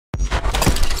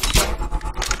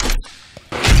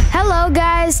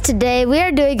guys, today we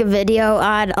are doing a video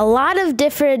on a lot of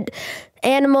different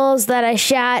animals that I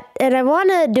shot, and I want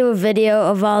to do a video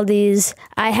of all these.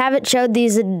 I haven't showed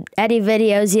these in any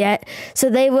videos yet, so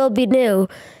they will be new.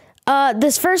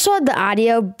 This first one, the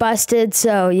audio busted,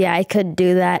 so yeah, I couldn't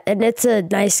do that, and it's a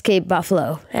nice Cape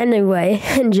buffalo. Anyway,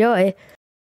 enjoy.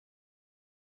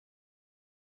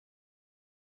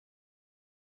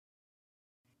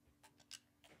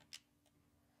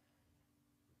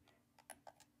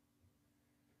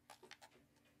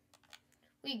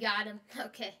 We got him.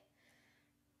 Okay.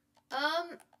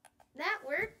 That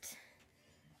worked.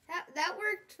 That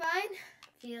worked fine.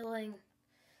 Feeling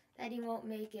that he won't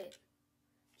make it.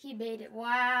 He made it.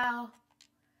 Wow.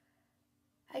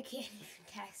 I can't even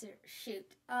tax it. Shoot.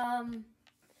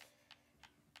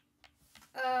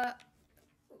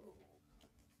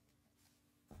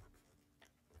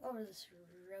 What was this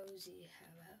Rosie? How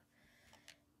about?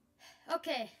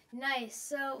 Okay, nice.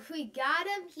 So we got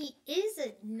him. He is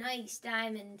a nice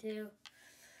diamond too.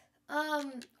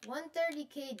 130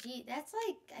 kg. That's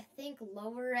like, I think,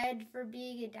 lower end for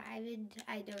being a diamond.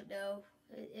 I don't know.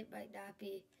 It might not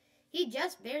be. He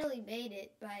just barely made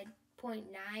it by 0.9,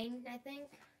 I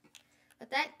think. But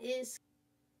that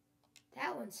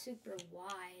one's super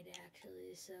wide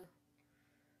actually, so.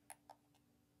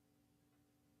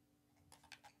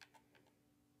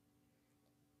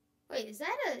 Wait, is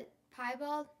that a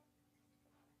piebald?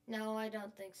 No, I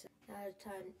don't think so. Not a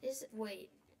ton.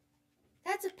 Wait.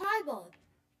 That's a piebald.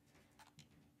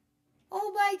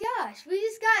 Oh my gosh, we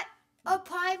just got a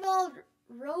piebald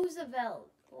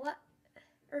Roosevelt. What?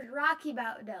 Or Rocky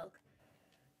Mountain elk.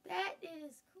 That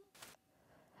is cool.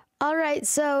 Alright,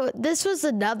 so this was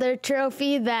another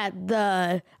trophy that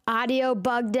the audio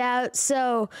bugged out,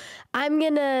 so I'm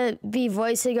gonna be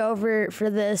voicing over for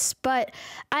this, but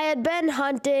I had been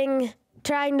hunting,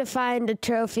 trying to find a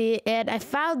trophy, and I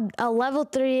found a level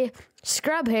 3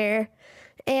 scrub hare,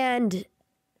 and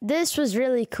this was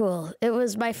really cool. It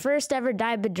was my first ever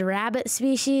diamond rabbit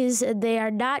species, and they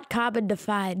are not common to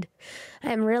find.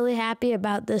 I'm really happy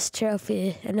about this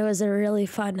trophy, and it was a really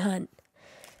fun hunt.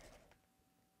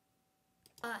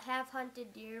 Have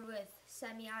hunted deer with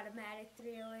semi-automatic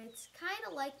 308s, kind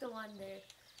of like the one there.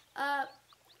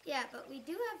 Yeah, but we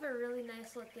do have a really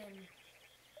nice looking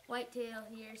whitetail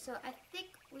here, so I think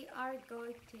we are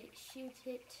going to shoot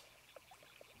it.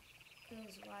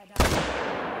 Because why not?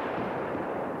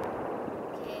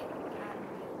 Okay, got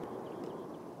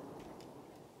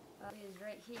him. He was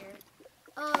right here.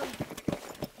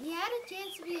 He had a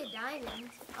chance to be a diamond.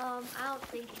 I don't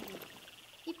think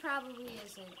he probably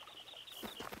isn't.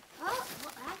 Oh,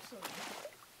 well, actually,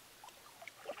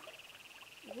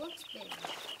 it looks big.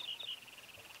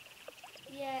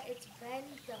 Yeah, it's been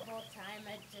the whole time.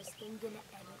 I just didn't get it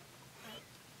edit.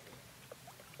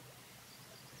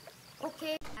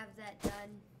 Okay, have that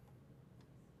done.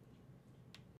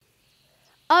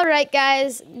 Alright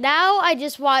guys, now I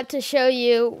just want to show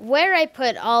you where I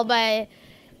put all my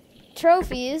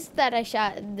trophies that I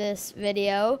shot in this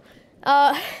video.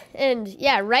 And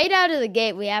yeah, right out of the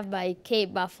gate we have my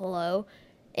Cape buffalo,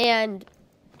 and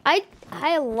I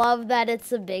love that it's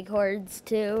the big horns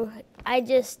too. I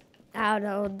don't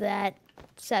know, that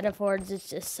set of horns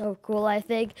is just so cool, I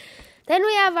think. Then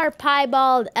we have our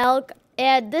piebald elk,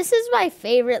 and this is my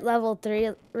favorite level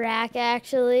 3 rack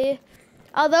actually.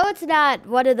 Although it's not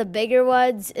one of the bigger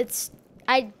ones,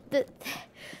 I think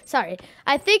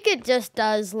it just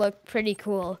does look pretty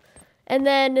cool. And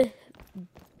then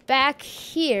back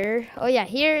here, oh yeah,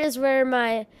 here is where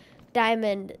my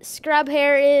diamond scrub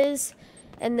hare is.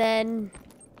 And then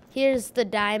here's the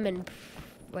diamond,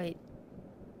 wait,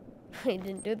 I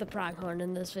didn't do the pronghorn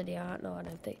in this video, I don't know what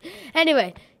I'm thinking.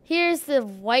 Anyway, here's the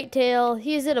whitetail.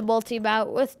 He's in a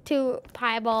multi-mount with 2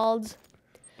 piebalds.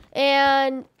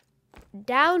 And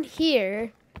down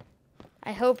here,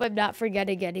 I hope I'm not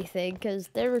forgetting anything because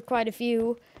there were quite a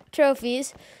few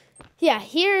trophies. Yeah,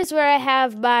 here's where I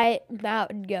have my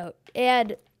mountain goat.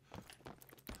 And,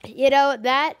 you know,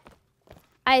 that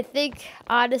I think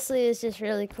honestly is just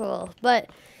really cool. But,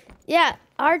 yeah,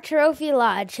 our trophy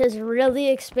lodge has really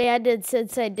expanded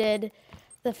since I did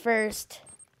the first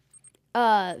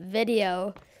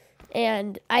video.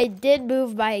 And I did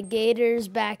move my gators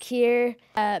back here.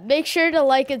 Make sure to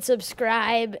like and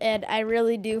subscribe, and I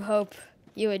really do hope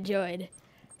you enjoyed.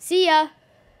 See ya!